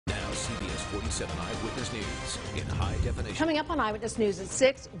47 Eyewitness News in high definition. Coming up on Eyewitness News at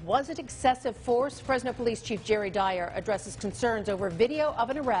 6, was it excessive force? Fresno Police Chief Jerry Dyer addresses concerns over video of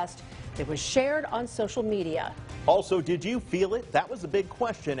an arrest that was shared on social media. Also, did you feel it? That was the big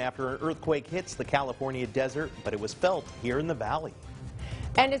question after an earthquake hits the California desert, but it was felt here in the valley.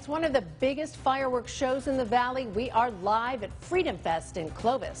 And it's one of the biggest fireworks shows in the valley. We are live at Freedom Fest in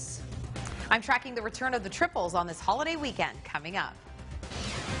Clovis. I'm tracking the return of the triples on this holiday weekend coming up.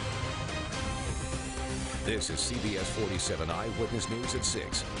 This is CBS 47 Eyewitness News at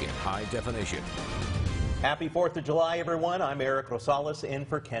 6 in high definition. Happy 4th of July, everyone. I'm Eric Rosales in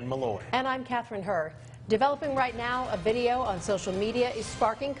for Ken Malloy. And I'm Catherine Herr. Developing right now, a video on social media is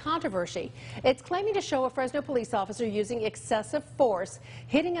sparking controversy. It's claiming to show a Fresno police officer using excessive force,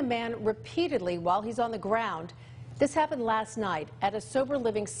 hitting a man repeatedly while he's on the ground. This happened last night at a sober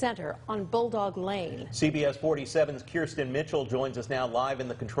living center on Bulldog Lane. CBS 47's Kirsten Mitchell joins us now live in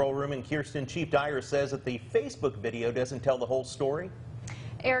the control room. And Kirsten, Chief Dyer says that the Facebook video doesn't tell the whole story.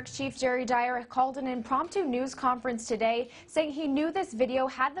 Eric, Chief Jerry Dyer called an impromptu news conference today saying he knew this video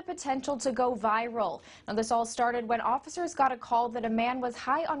had the potential to go viral. Now, this all started when officers got a call that a man was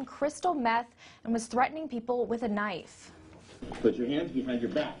high on crystal meth and was threatening people with a knife. Put your hands behind your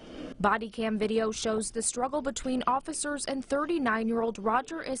back. Body cam video shows the struggle between officers and 39-year-old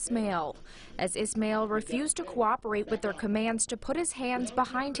Roger Ismail, as Ismail refused to cooperate with their commands to put his hands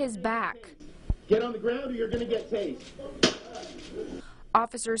behind his back. Get on the ground or you're going to get tased.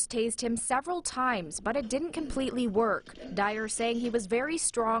 Officers tased him several times, but it didn't completely work. Dyer saying he was very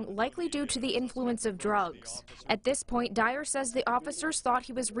strong, likely due to the influence of drugs. At this point, Dyer says the officers thought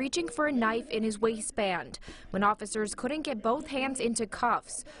he was reaching for a knife in his waistband. When officers couldn't get both hands into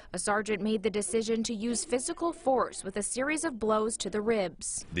cuffs, a sergeant made the decision to use physical force with a series of blows to the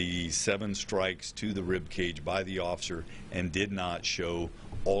ribs. The 7 strikes to the rib cage by the officer and did not show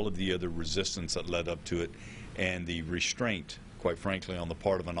all of the other resistance that led up to it and the restraint, quite frankly, on the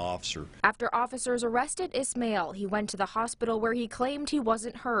part of an officer. After officers arrested Ismail, he went to the hospital where he claimed he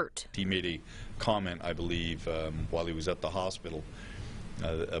wasn't hurt. He made a comment, I believe, while he was at the hospital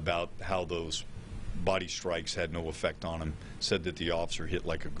about how those body strikes had no effect on him, said that the officer hit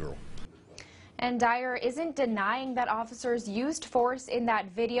like a girl. And Dyer isn't denying that officers used force in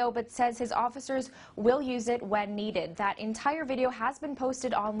that video, but says his officers will use it when needed. That entire video has been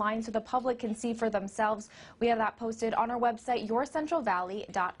posted online so the public can see for themselves. We have that posted on our website,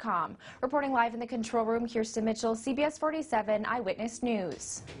 yourcentralvalley.com. Reporting live in the control room, Kirsten Mitchell, CBS 47 Eyewitness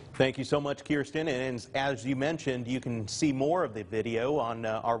News. Thank you so much, Kirsten. And as you mentioned, you can see more of the video on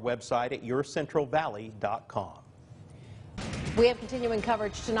our website at yourcentralvalley.com. We have continuing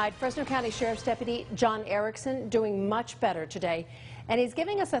coverage tonight. Fresno County Sheriff's Deputy John Erickson doing much better today, and he's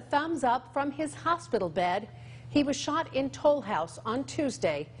giving us a thumbs up from his hospital bed. He was shot in Toll House on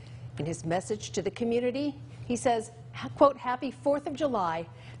Tuesday. In his message to the community, he says, quote, "Happy 4th of July.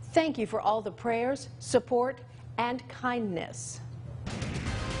 Thank you for all the prayers, support, and kindness."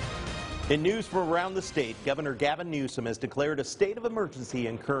 In news from around the state, Governor Gavin Newsom has declared a state of emergency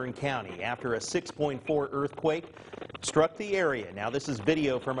in Kern County after a 6.4 earthquake struck the area. Now, this is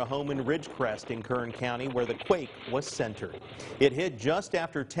video from a home in Ridgecrest in Kern County where the quake was centered. It hit just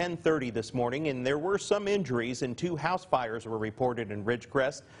after 10:30 this morning, and there were some injuries, and 2 house fires were reported in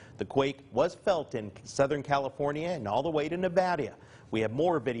Ridgecrest. The quake was felt in Southern California and all the way to Nevada. We have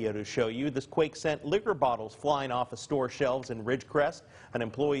more video to show you. This quake sent liquor bottles flying off of store shelves in Ridgecrest. An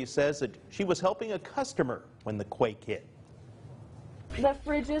employee says that she was helping a customer when the quake hit. The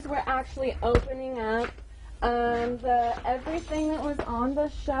fridges were actually opening up. Everything that was on the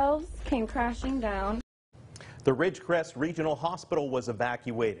shelves came crashing down. The Ridgecrest Regional Hospital was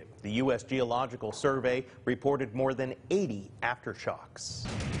evacuated. The U.S. Geological Survey reported more than 80 aftershocks.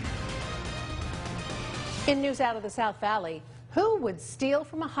 In news out of the South Valley, who would steal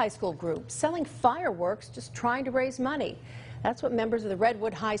from a high school group selling fireworks just trying to raise money? That's what members of the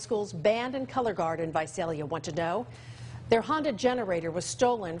Redwood High School's Band and Color Guard in Visalia want to know. Their Honda generator was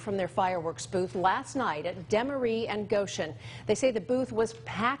stolen from their fireworks booth last night at Demery and Goshen. They say the booth was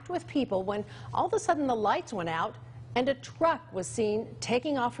packed with people when all of a sudden the lights went out and a truck was seen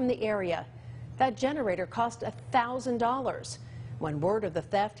taking off from the area. That generator cost $1,000. When word of the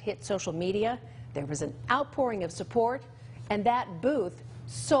theft hit social media, there was an outpouring of support, and that booth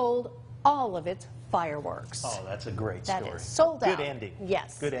sold all of its fireworks. Oh, that's a great story. That is sold out. Good ending.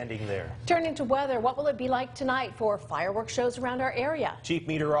 Yes. Good ending there. Turning to weather, what will it be like tonight for fireworks shows around our area? Chief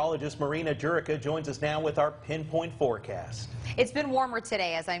Meteorologist Marina Jurica joins us now with our pinpoint forecast. It's been warmer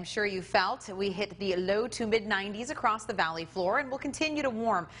today, as I'm sure you felt. We hit the low to mid 90s across the valley floor, and we'll continue to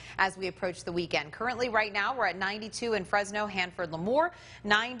warm as we approach the weekend. Currently, right now, we're at 92 in Fresno, Hanford, Lemoore,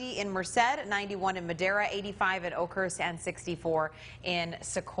 90 in Merced, 91 in Madera, 85 in Oakhurst, and 64 in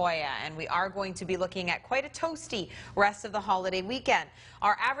Sequoia. And we are going to be looking at quite a toasty rest of the holiday weekend.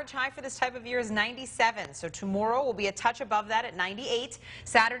 Our average high for this type of year is 97, so tomorrow will be a touch above that at 98.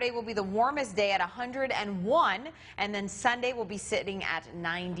 Saturday will be the warmest day at 101, and then Sunday will be sitting at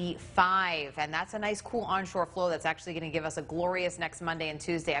 95. And that's a nice cool onshore flow that's actually going to give us a glorious next Monday and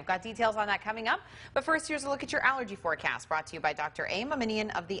Tuesday. I've got details on that coming up, but first here's a look at your allergy forecast brought to you by Dr. A. Maminian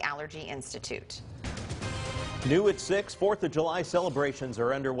of the Allergy Institute. New at 6, 4th of July celebrations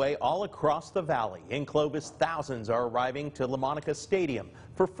are underway all across the valley. In Clovis, thousands are arriving to LaMonica Stadium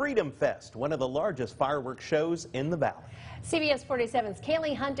for Freedom Fest, one of the largest fireworks shows in the valley. CBS 47's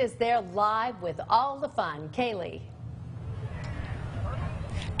Kaylee Hunt is there live with all the fun. Kaylee.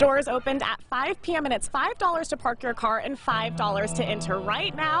 Doors opened at 5 p.m. and it's $5 to park your car and $5 to enter.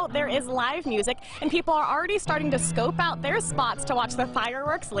 Right now, there is live music, and people are already starting to scope out their spots to watch the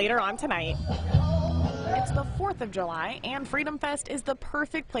fireworks later on tonight. It's the 4th of July, and Freedom Fest is the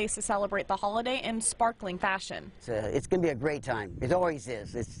perfect place to celebrate the holiday in sparkling fashion. It's going to be a great time. It always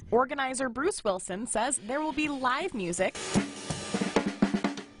is. Organizer Bruce Wilson says there will be live music,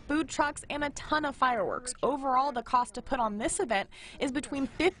 food trucks, and a ton of fireworks. Overall, the cost to put on this event is between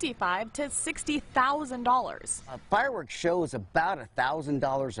 $55,000 to $60,000. A fireworks show is about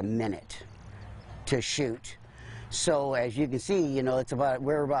 $1,000 a minute to shoot. So as you can see, you know,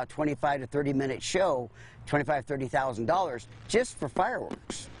 we're about 25 to 30 minute show, $25,000-$30,000 just for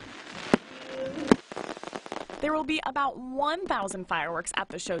fireworks. There will be about 1,000 fireworks at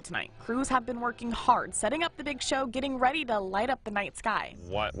the show tonight. Crews have been working hard, setting up the big show, getting ready to light up the night sky.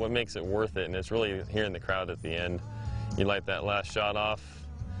 What makes it worth it, and it's really hearing the crowd at the end. You light that last shot off,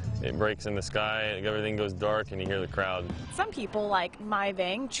 it breaks in the sky, everything goes dark, and you hear the crowd. Some people, like Mai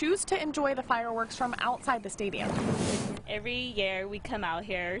Vang, choose to enjoy the fireworks from outside the stadium. Every year we come out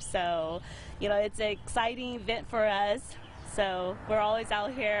here, so, you know, it's an exciting event for us. So we're always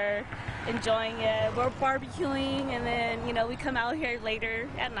out here enjoying it. We're barbecuing, and then, you know, we come out here later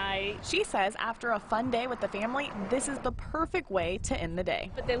at night. She says after a fun day with the family, this is the perfect way to end the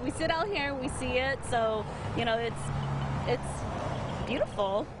day. But then we sit out here and we see it, so, you know, it's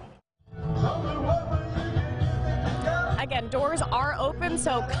beautiful. Again, doors are open,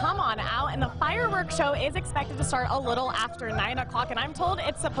 so come on out, and the fireworks show is expected to start a little after 9 o'clock, and I'm told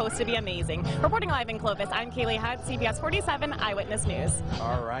it's supposed to be amazing. Reporting live in Clovis, I'm Kaylee Hunt, CBS 47 Eyewitness News.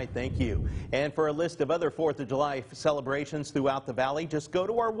 All right, thank you. And for a list of other 4th of July celebrations throughout the valley, just go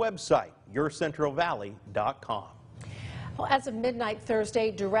to our website, yourcentralvalley.com. Well, as of midnight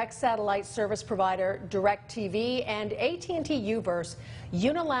Thursday, direct satellite service provider DirecTV and AT&T UVerse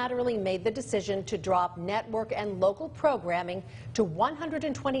unilaterally made the decision to drop network and local programming to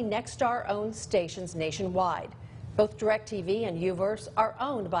 120 Nexstar-owned stations nationwide. Both DirecTV and UVerse are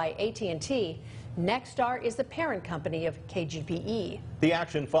owned by AT&T. Nexstar is the parent company of KGPE. The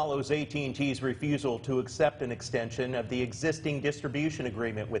action follows AT&T's refusal to accept an extension of the existing distribution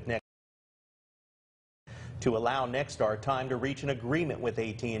agreement with Nexstar to allow Nexstar time to reach an agreement with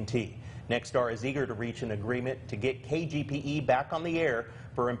AT&T. Nexstar is eager to reach an agreement to get KGPE back on the air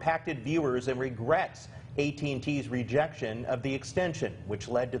for impacted viewers and regrets AT&T's rejection of the extension, which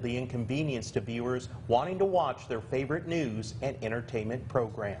led to the inconvenience to viewers wanting to watch their favorite news and entertainment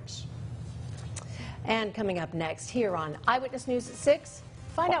programs. And coming up next here on Eyewitness News at 6,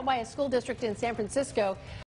 find out why a school district in San Francisco